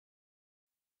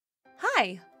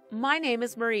Hi, my name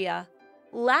is Maria.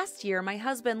 Last year, my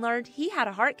husband learned he had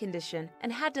a heart condition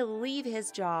and had to leave his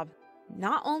job.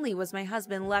 Not only was my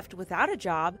husband left without a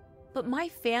job, but my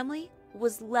family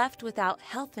was left without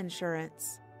health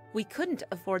insurance. We couldn't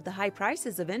afford the high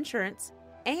prices of insurance,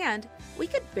 and we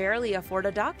could barely afford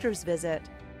a doctor's visit.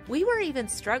 We were even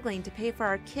struggling to pay for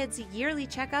our kids' yearly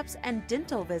checkups and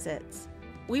dental visits.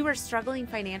 We were struggling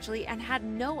financially and had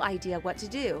no idea what to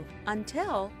do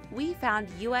until we found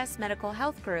US Medical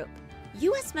Health Group.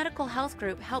 US Medical Health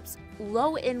Group helps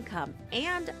low-income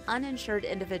and uninsured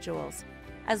individuals,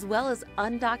 as well as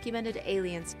undocumented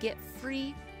aliens, get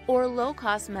free or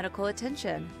low-cost medical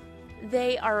attention.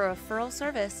 They are a referral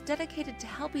service dedicated to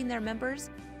helping their members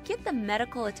get the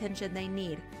medical attention they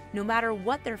need, no matter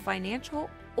what their financial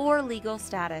or legal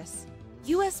status.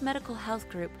 US Medical Health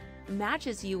Group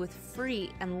matches you with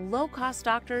free and low-cost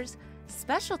doctors,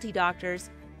 specialty doctors,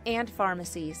 and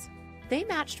pharmacies. They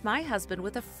matched my husband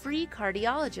with a free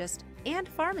cardiologist and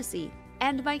pharmacy,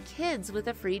 and my kids with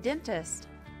a free dentist.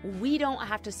 We don't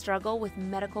have to struggle with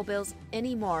medical bills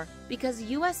anymore because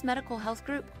US Medical Health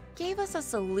Group gave us a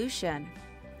solution.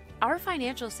 Our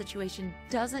financial situation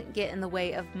doesn't get in the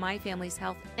way of my family's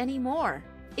health anymore.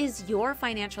 Is your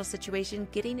financial situation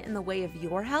getting in the way of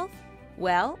your health?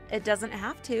 Well, it doesn't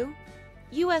have to.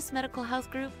 US Medical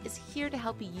Health Group is here to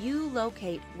help you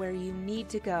locate where you need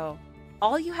to go.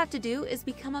 All you have to do is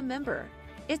become a member.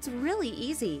 It's really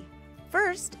easy.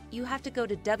 First, you have to go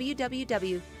to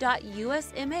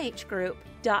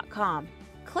www.usmhgroup.com.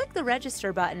 Click the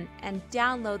register button and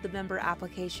download the member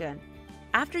application.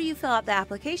 After you fill out the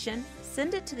application,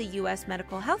 send it to the US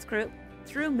Medical Health Group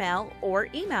through mail or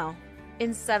email.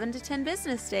 In 7 to 10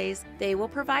 business days, they will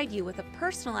provide you with a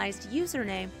personalized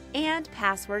username and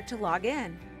password to log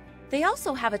in. They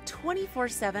also have a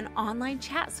 24/7 online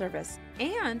chat service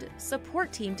and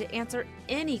support team to answer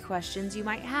any questions you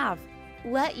might have.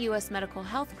 Let US Medical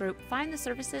Health Group find the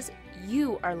services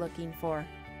you are looking for.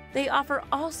 They offer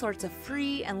all sorts of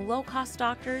free and low-cost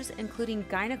doctors, including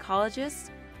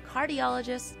gynecologists,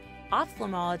 cardiologists,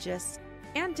 ophthalmologists,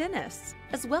 and dentists,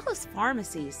 as well as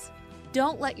pharmacies.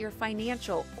 Don't let your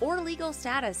financial or legal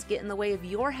status get in the way of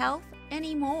your health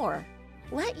anymore.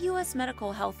 Let US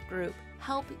Medical Health Group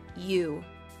help you.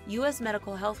 US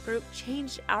Medical Health Group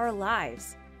changed our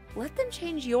lives. Let them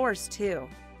change yours too.